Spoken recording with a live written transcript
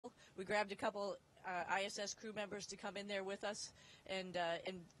We grabbed a couple ISS crew members to come in there with us and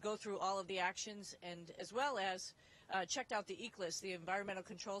go through all of the actions, and as well as checked out the ECLIS, the environmental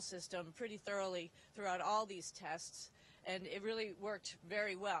control system, pretty thoroughly throughout all these tests. And it really worked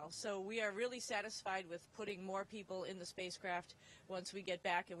very well. So we are really satisfied with putting more people in the spacecraft once we get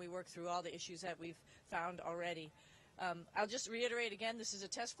back and we work through all the issues that we've found already. I'll just reiterate again, this is a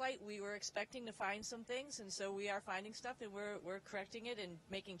test flight. We were expecting to find some things, and so we are finding stuff, and we're correcting it and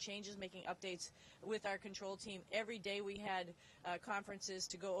making changes, making updates with our control team. Every day we had conferences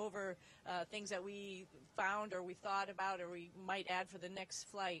to go over things that we found or we thought about or we might add for the next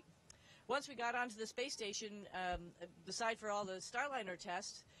flight. Once we got onto the space station, beside for all the Starliner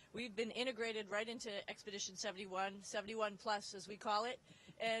tests, we've been integrated right into Expedition 71, 71 plus as we call it,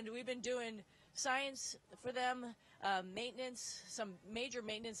 and we've been doing science for them, maintenance, some major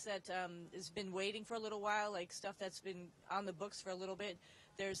maintenance that has been waiting for a little while, like stuff that's been on the books for a little bit.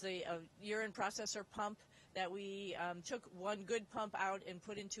 There's the urine processor pump that we took one good pump out and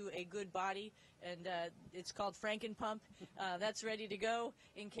put into a good body, and it's called Franken pump. That's ready to go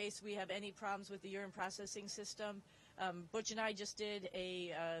in case we have any problems with the urine processing system. Butch and I just did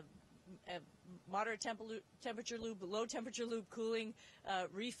a moderate temperature loop, low temperature loop cooling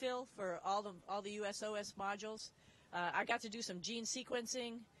refill for all the USOS modules. I got to do some gene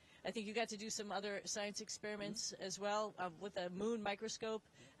sequencing. I think you got to do some other science experiments as well with a moon microscope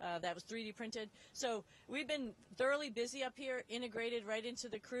that was 3D printed. So we've been thoroughly busy up here, integrated right into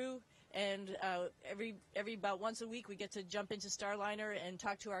the crew, and every about once a week we get to jump into Starliner and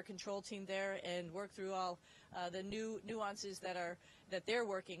talk to our control team there and work through all the new nuances that they're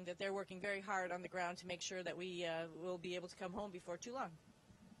working very hard on the ground to make sure that we will be able to come home before too long.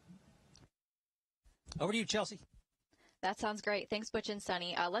 Over to you, Chelsea. That sounds great. Thanks, Butch and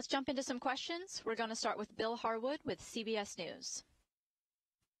Sunny. Let's jump into some questions. We're going to start with Bill Harwood with CBS News.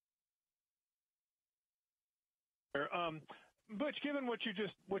 Butch, given what you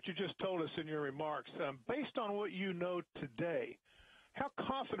just told us in your remarks, based on what you know today, how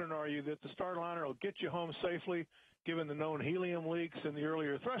confident are you that the Starliner will get you home safely, given the known helium leaks and the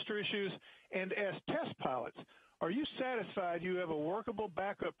earlier thruster issues? And as test pilots, are you satisfied you have a workable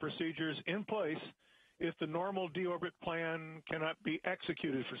backup procedures in place if the normal deorbit plan cannot be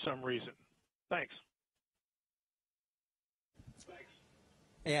executed for some reason? Thanks.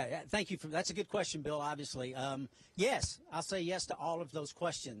 Yeah, thank you. That's a good question, Bill, obviously. Yes, I'll say yes to all of those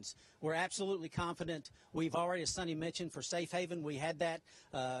questions. We're absolutely confident. We've already, as Sunny mentioned, for Safe Haven, we had that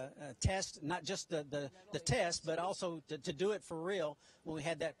test, not just the test, but also to do it for real when we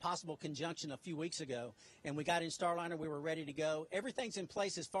had that possible conjunction a few weeks ago. And we got in Starliner, we were ready to go. Everything's in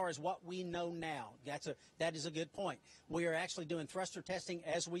place as far as what we know now. That is a good point. We are actually doing thruster testing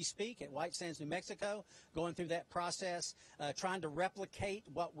as we speak at White Sands, New Mexico, going through that process, trying to replicate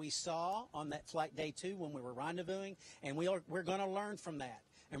what we saw on that flight day 2 when we were rendezvousing, and we're going to learn from that,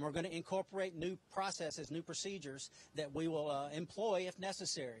 and we're going to incorporate new processes, new procedures that we will employ if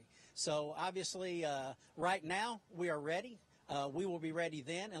necessary. So obviously, right now we are ready. We will be ready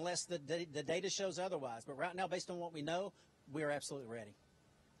then, unless the data shows otherwise. But right now, based on what we know, we are absolutely ready.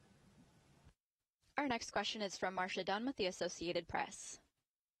 Our next question is from Marcia Dunn with the Associated Press.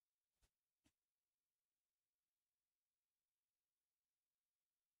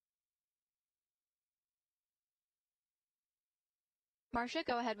 Marcia,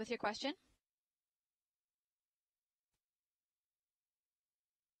 go ahead with your question.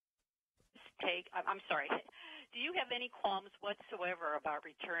 I'm sorry. Do you have any qualms whatsoever about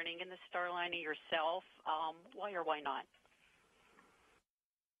returning in the Starliner yourself? Why or why not?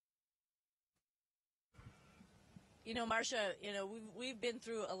 You know, Marcia, we've been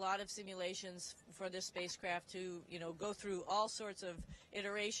through a lot of simulations for this spacecraft to, go through all sorts of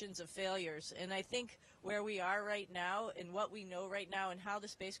iterations of failures. And I think where we are right now and what we know right now and how the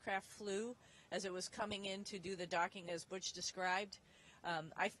spacecraft flew as it was coming in to do the docking as Butch described,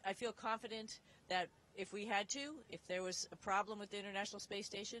 I feel confident that if we had to, if there was a problem with the International Space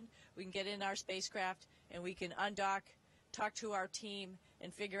Station, we can get in our spacecraft and we can undock, talk to our team,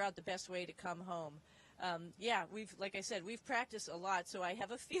 and figure out the best way to come home. Yeah, like I said, we've practiced a lot, so I have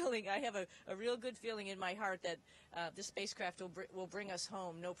a feeling, I have a real good feeling in my heart that the spacecraft will bring us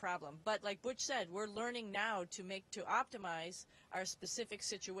home, no problem. But like Butch said, we're learning now to optimize our specific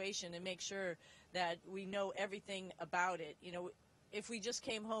situation and make sure that we know everything about it. If we just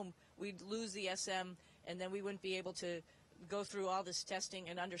came home, we'd lose the SM, and then we wouldn't be able to go through all this testing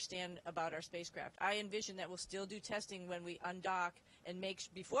and understand about our spacecraft. I envision that we'll still do testing when we undock and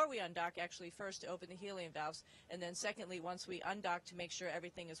before we undock, actually, first to open the helium valves, and then secondly, once we undock, to make sure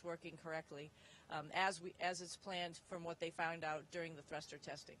everything is working correctly. as it's planned from what they found out during the thruster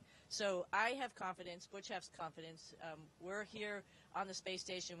testing. So I have confidence, Butch has confidence. We're here on the space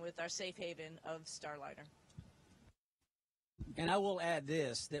station with our safe haven of Starliner. And I will add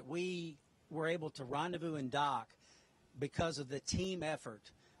this, that we were able to rendezvous and dock because of the team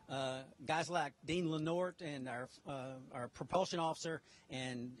effort. Guys like Dean Lenort and our propulsion officer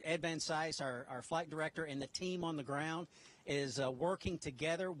and Ed Van Sice, our flight director, and the team on the ground is working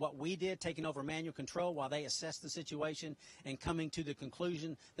together. What we did, taking over manual control while they assessed the situation and coming to the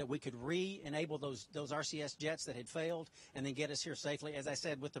conclusion that we could re-enable those RCS jets that had failed and then get us here safely, as I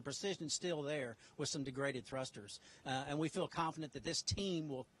said, with the precision still there with some degraded thrusters. And we feel confident that this team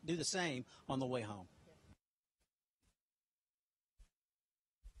will do the same on the way home.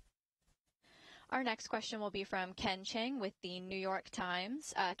 Our next question will be from Ken Cheng with the New York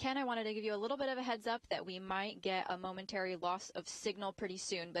Times. Ken, I wanted to give you a little bit of a heads up that we might get a momentary loss of signal pretty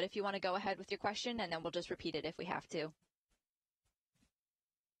soon, but if you want to go ahead with your question, and then we'll just repeat it if we have to.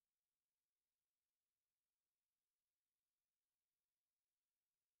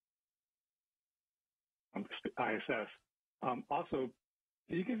 ISS. Also,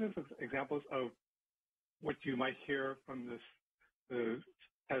 can you give us examples of what you might hear from the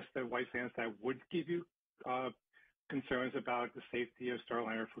test at White Sands that would give you concerns about the safety of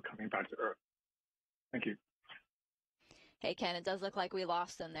Starliner for coming back to Earth? Thank you. Hey, Ken, it does look like we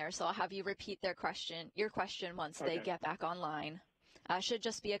lost them there, so I'll have you repeat your question once they get back online. Should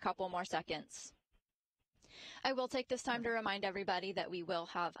just be a couple more seconds. I will take this time to remind everybody that we will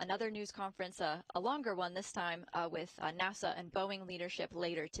have another news conference, a longer one this time, with NASA and Boeing leadership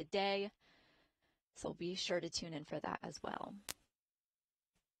later today. So be sure to tune in for that as well.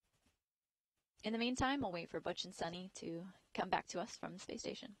 In the meantime, we'll wait for Butch and Sunny to come back to us from the space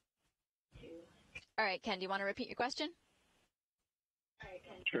station. All right, Ken, do you want to repeat your question?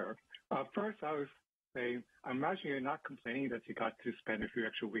 Sure. First, I was saying, I'm imagining you're not complaining that you got to spend a few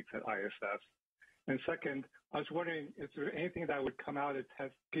extra weeks at ISS. And second, I was wondering, is there anything that would come out at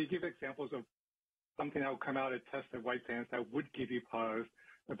test? Can you give examples of something that would come out at test at White Sands that would give you pause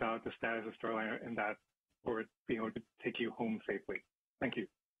about the status of Starliner and that, or being able to take you home safely? Thank you.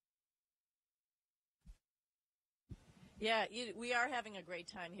 Yeah, we are having a great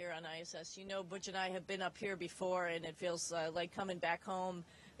time here on ISS. You know, Butch and I have been up here before, and it feels like coming back home.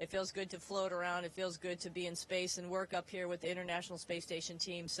 It feels good to float around. It feels good to be in space and work up here with the International Space Station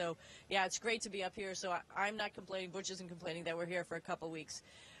team. So, yeah, it's great to be up here. So I'm not complaining. Butch isn't complaining that we're here for a couple weeks,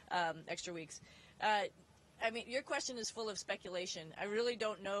 extra weeks. I mean, your question is full of speculation. I really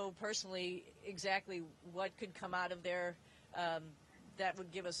don't know personally exactly what could come out of there. That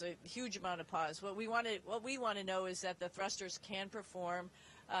would give us a huge amount of pause. What we want to know is that the thrusters can perform.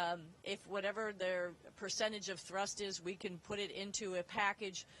 If whatever their percentage of thrust is, we can put it into a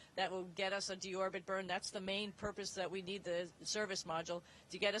package that will get us a deorbit burn. That's the main purpose that we need the service module,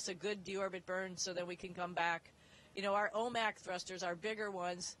 to get us a good deorbit burn so that we can come back. You know, our OMAC thrusters, our bigger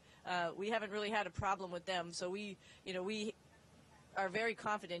ones, we haven't really had a problem with them. So we are very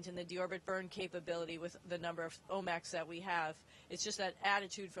confident in the deorbit burn capability with the number of OMACs that we have. It's just that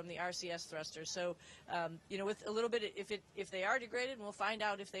attitude from the RCS thrusters. So, with a little bit, if they are degraded, and we'll find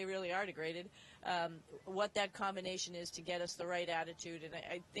out if they really are degraded, what that combination is to get us the right attitude. And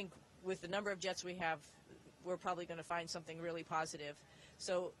I think with the number of jets we have, we're probably going to find something really positive.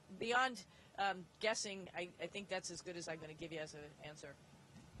 So beyond guessing, I think that's as good as I'm going to give you as an answer.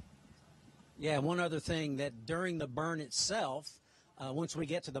 Yeah, one other thing, that during the burn itself, once we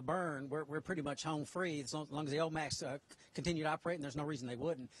get to the burn, we're pretty much home free as long as the OMACs continue to operate, and there's no reason they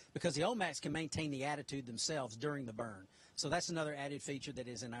wouldn't, because the OMACs can maintain the attitude themselves during the burn. So that's another added feature that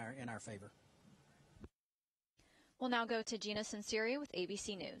is in our favor. We'll now go to Gina Sinceri with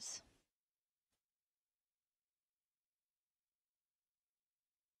ABC News.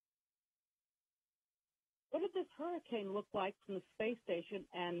 What did this hurricane look like from the space station,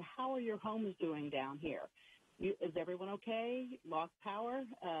 and how are your homes doing down here? Is everyone okay? Lost power?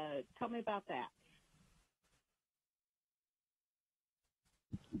 Tell me about that.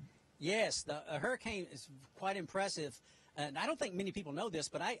 Yes, the hurricane is quite impressive. And I don't think many people know this,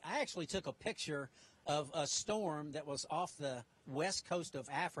 but I actually took a picture of a storm that was off the west coast of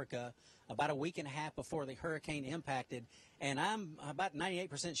Africa about a week and a half before the hurricane impacted. And I'm about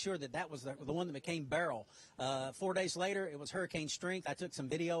 98% sure that was the one that became Beryl. 4 days later, it was hurricane strength. I took some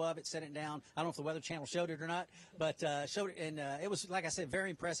video of it, set it down. I don't know if the Weather Channel showed it or not, but showed it. And it was, like I said, very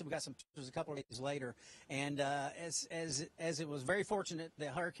impressive. We got some pictures a couple of days later. And as it was very fortunate, the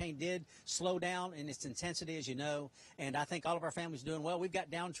hurricane did slow down in its intensity, as you know. And I think all of our families are doing well. We've got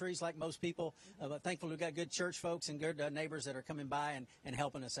down trees like most people, but thankfully we've got good church folks and good neighbors that are coming by and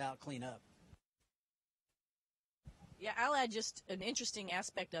helping us out clean up. Yeah, I'll add just an interesting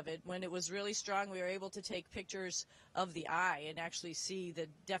aspect of it. When it was really strong, we were able to take pictures of the eye and actually see the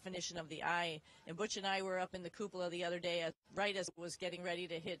definition of the eye. And Butch and I were up in the cupola the other day, right as it was getting ready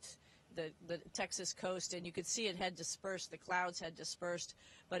to hit the Texas coast, and you could see it had dispersed. The clouds had dispersed,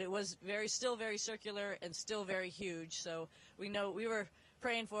 but it was still very circular and still very huge. So we were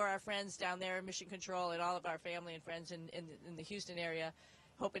praying for our friends down there in Mission Control and all of our family and friends in the Houston area,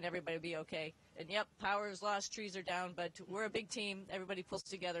 hoping everybody will be okay. And yep, power is lost, trees are down, but we're a big team. Everybody pulls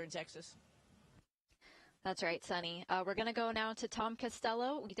together in Texas. That's right, Sunny. We're going to go now to Tom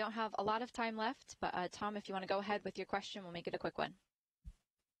Costello. We don't have a lot of time left, but Tom, if you want to go ahead with your question, we'll make it a quick one.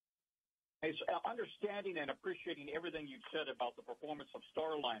 Hey, so understanding and appreciating everything you've said about the performance of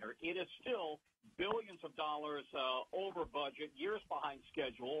Starliner, it is still billions of dollars over budget, years behind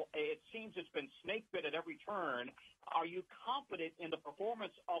schedule. It seems it's been snake bit at every turn. Are you confident in the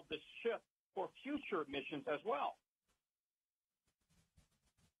performance of the ship for future missions as well?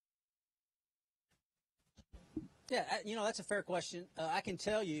 Yeah, that's a fair question. I can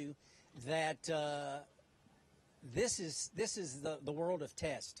tell you that this is the world of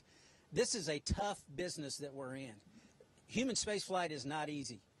test. This is a tough business that we're in. Human spaceflight is not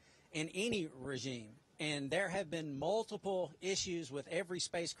easy in any regime, and there have been multiple issues with every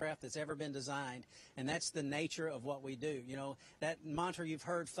spacecraft that's ever been designed, and that's the nature of what we do. That mantra you've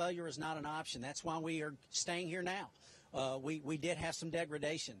heard, failure is not an option. That's why we are staying here now. We did have some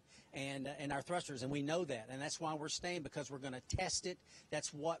degradation in our thrusters, and we know that, and that's why we're staying, because we're going to test it.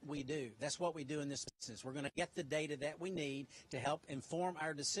 That's what we do. That's what we do in this business. We're going to get the data that we need to help inform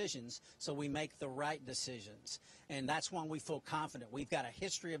our decisions so we make the right decisions, and that's why we feel confident. We've got a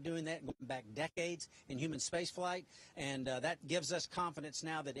history of doing that going back decades in human spaceflight, and that gives us confidence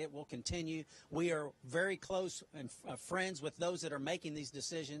now that it will continue. We are very close and friends with those that are making these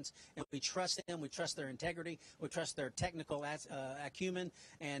decisions, and we trust them. We trust their integrity. We trust their technical acumen,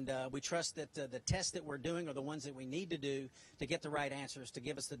 and we trust that the tests that we're doing are the ones that we need to do to get the right answers, to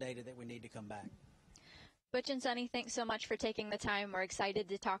give us the data that we need to come back. Butch and Sunny, thanks so much for taking the time. We're excited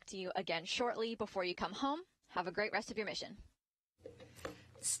to talk to you again shortly before you come home. Have a great rest of your mission.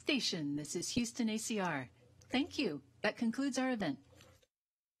 Station, this is Houston ACR. Thank you. That concludes our event.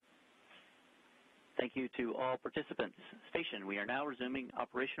 Thank you to all participants. Station, we are now resuming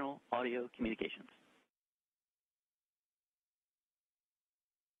operational audio communications.